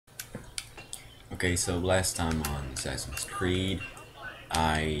Okay, so last time on Assassin's Creed,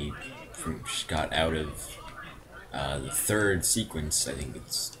 I got out of the third sequence. I think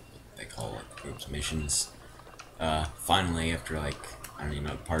it's what they call it, group's missions. Finally, after like I don't even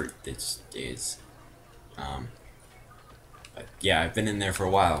know what part this is. Um, but yeah, I've been in there for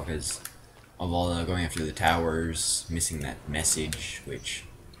a while because of all the going after the towers, missing that message, which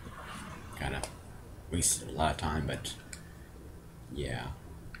kind of wasted a lot of time. But yeah.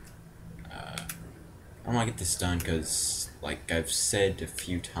 I want to get this done because, like I've said a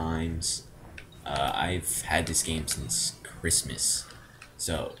few times, I've had this game since Christmas.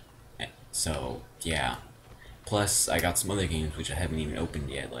 So, so yeah. Plus, I got some other games which I haven't even opened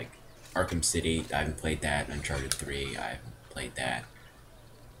yet, like Arkham City. I haven't played that. Uncharted 3. I haven't played that.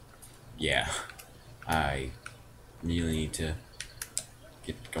 Yeah, I really need to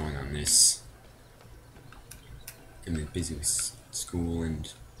get going on this. I'm busy with school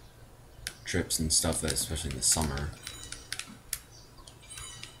and trips and stuff, especially in the summer.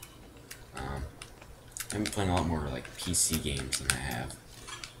 I've been playing a lot more like PC games than I have.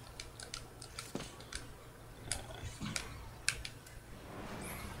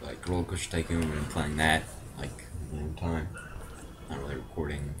 Like Roller Coaster Tycoon, I've been playing that like a long time. Not really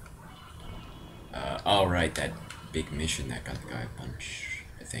recording. Oh right, that big mission that got the guy a punch,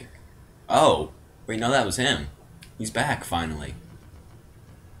 I think. Oh! Wait, no, that was him. He's back, finally.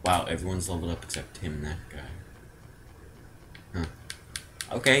 Wow, everyone's leveled up except him and that guy. Huh.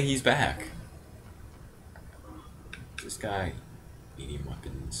 Okay, he's back. This guy. Medium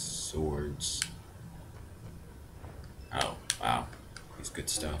weapons, swords. Oh, wow. He's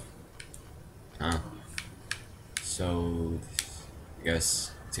good stuff. Huh. So, I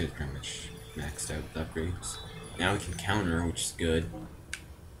guess it's pretty much maxed out with upgrades. Now we can counter, which is good.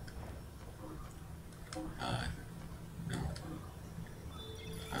 No.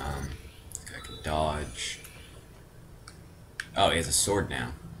 This guy can dodge. Oh, he has a sword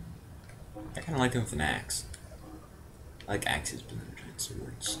now. I kind of like him with an axe. I like axes better than giant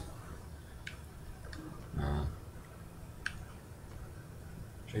swords.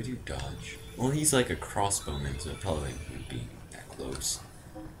 Should I do dodge? Well, he's like a crossbowman, so it probably wouldn't be that close.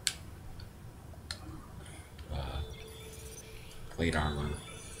 Plate armor.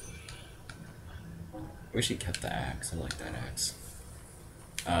 I wish he kept the axe. I like that axe.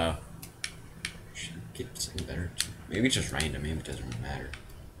 Should get something better. Maybe it's just random. Maybe it doesn't really matter.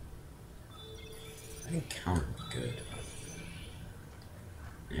 I think counter would be good.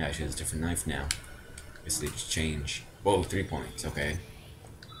 Yeah, she has a different knife now. Guess they just change. Whoa, 3 points. Okay.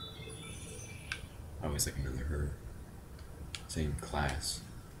 Oh, it's like another her. Same class.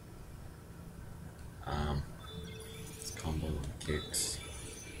 It's combo kicks,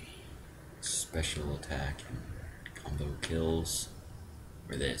 special attack, and combo kills.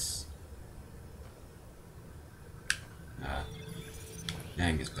 Or this. Now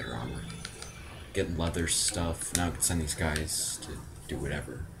he gets better armor. Get leather stuff. Now I can send these guys to do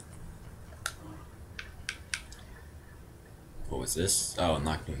whatever. What was this? Oh,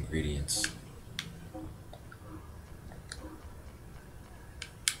 unlock new ingredients.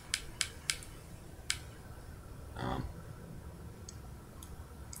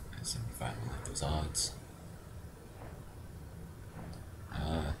 75, I don't like those odds.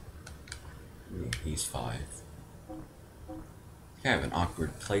 He's 5. I have an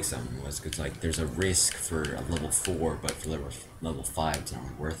awkward place on him was because like there's a risk for a level 4, but for level 5 it's not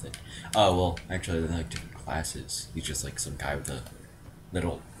really worth it. Oh well, actually they're like different classes. He's just like some guy with a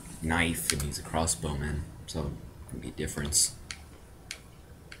little knife and he's a crossbowman, so it can be a difference.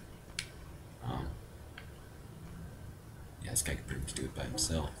 Yeah, this guy can pretty much do it by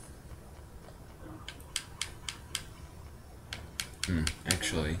himself.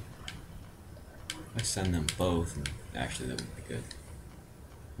 Actually, if I send them both, and actually that would be good.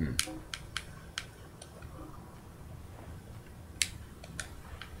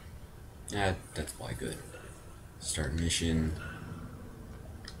 Yeah, that's probably good. Start mission.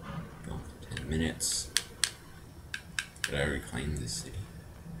 Go for 10 minutes. Did I reclaim this city?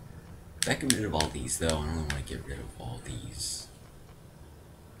 Did I get rid of all these though? I don't really want to get rid of all these.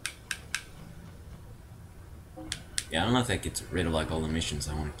 Yeah, I don't know if that gets rid of like all the missions.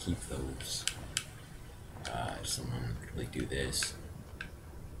 I want to keep those. I just don't want to really do this.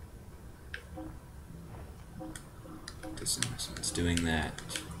 Someone's doing that.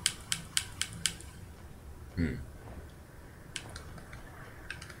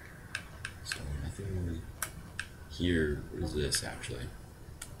 So nothing really here. What is this actually?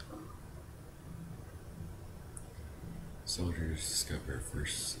 Soldiers discover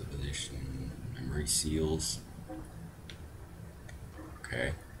first civilization memory seals.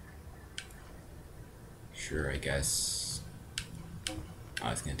 Okay. Sure, I guess. Oh,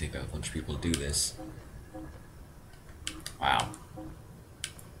 it's gonna take a bunch of people to do this. Wow.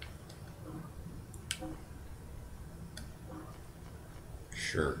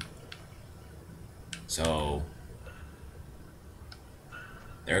 Sure. So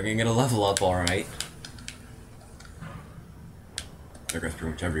they're gonna get a level up, alright. There goes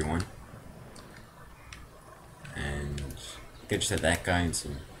pretty much everyone. And I just had that guy and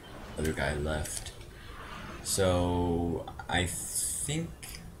some other guy left. So I think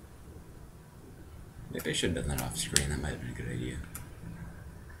maybe I should have done that off screen. That might have been a good idea.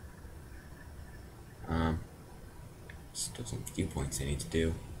 Still some viewpoints I need to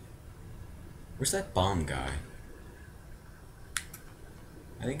do. Where's that bomb guy?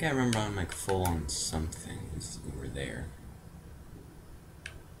 I think I remember I'm like full on something over there.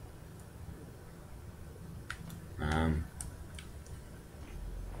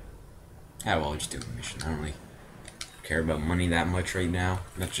 Yeah, well, I'll just do a mission. I don't really care about money that much right now.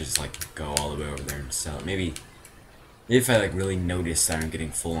 Let's just like go all the way over there and sell it. Maybe if I like really notice that I'm getting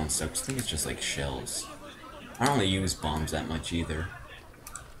full on stuff, I think it's just like shells. I don't really use bombs that much either.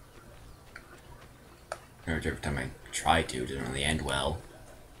 Every time I try to, it doesn't really end well.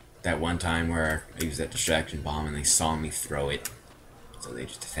 That one time where I used that distraction bomb and they saw me throw it, so they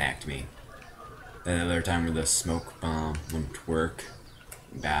just attacked me. Then the other time where the smoke bomb wouldn't work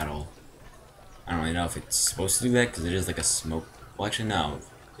in battle. I don't really know if it's supposed to do that because it is like a smoke. Well, actually, no.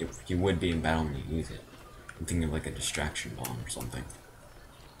 You would be in battle when you use it. I'm thinking of like a distraction bomb or something.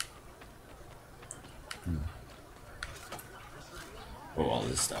 Oh, all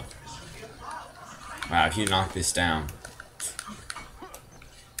this stuff. Wow, if you knock this down.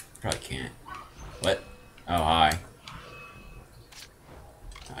 Probably can't. What? Oh, hi.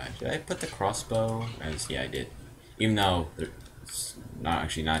 Did I put the crossbow? Yeah, I did. Even though it's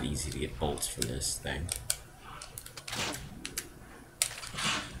not easy to get bolts for this thing.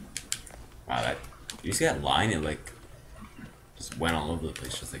 Wow, you see that line? It like just went all over the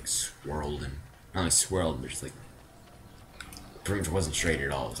place, just like swirled and not only swirled, but just like pretty much wasn't straight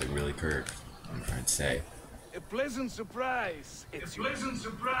at all. It was like really curved. I'm trying to say. A pleasant surprise. It's a pleasant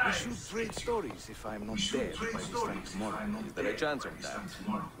surprise. We should trade stories if I'm not dead by this time tomorrow. Is there a chance of that?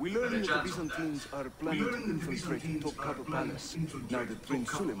 We learn that the Byzantines are planning to infiltrate Topkapi Palace now that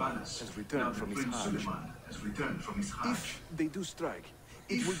Prince Suleiman has returned from his Hajj. If they do strike,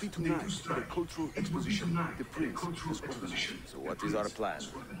 it will be tonight at a cultural exposition the prince has organized. So what is our plan?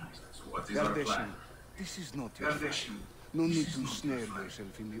 Gardeshan, this is not your fight. No need to snare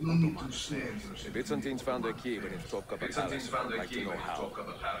yourself in the Ottoman snares. The Byzantines found a key within Topkapi Palace. I'd like to know how.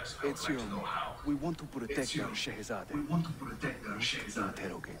 Ezio, we want to protect our Shehzade.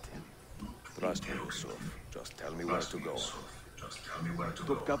 Interrogate him. Trust me, Yusuf. Just tell me where to go.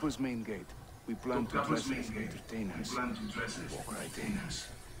 Topkapi's main gate. We plan to dress as entertainers. Walk right in.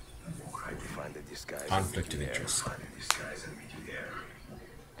 We'll find a disguise. Conflict of interest.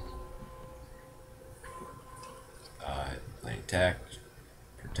 Plan attack,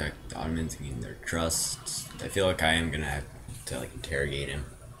 protect the Ottomans, gain their trust. I feel like I am gonna have to like interrogate him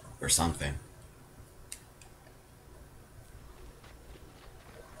or something.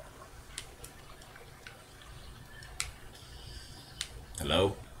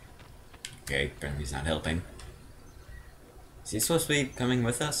 Hello? Okay, apparently he's not helping. Is he supposed to be coming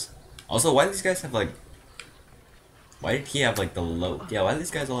with us? Also, why do these guys have like... Why did he have like the low... Yeah, why do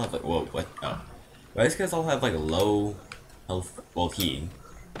these guys all have like... Whoa, what? Oh. Why do these guys all have like low health? Well, he...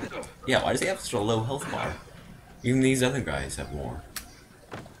 Yeah, why does he have such a low health bar? Even these other guys have more.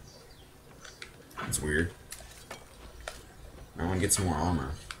 That's weird. I want to get some more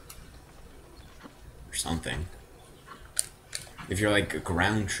armor. Or something. If you're like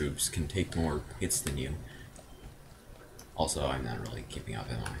ground troops, can take more hits than you. Also, I'm not really keeping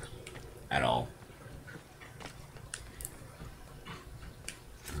up, am I? At all.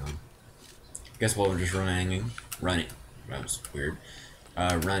 Guess while we're just running. That was weird.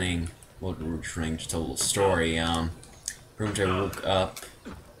 Running. Well, we're just running just a little story. Pretty much I woke up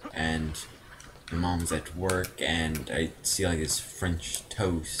and my mom was at work and I see like this French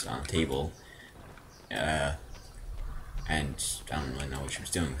toast on the table. And I don't really know what she was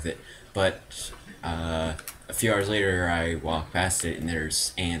doing with it. But a few hours later I walk past it and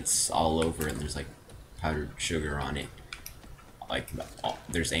there's ants all over it and there's like powdered sugar on it. Like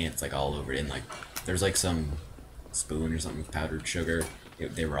there's ants like all over it and like there's like some spoon or something with powdered sugar.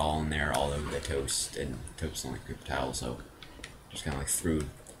 They were all in there all over the toast and the toast on like paper towel, so just kind of like threw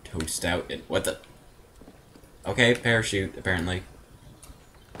toast out and what the... Okay, parachute apparently.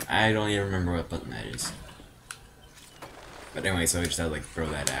 I don't even remember what button that is. But anyway, so I just had to like throw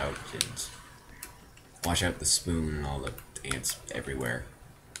that out and Watch out the spoon and all the ants everywhere.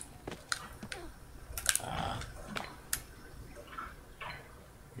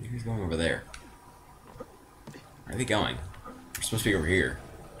 Who's going over there? Where are they going? We're supposed to be over here.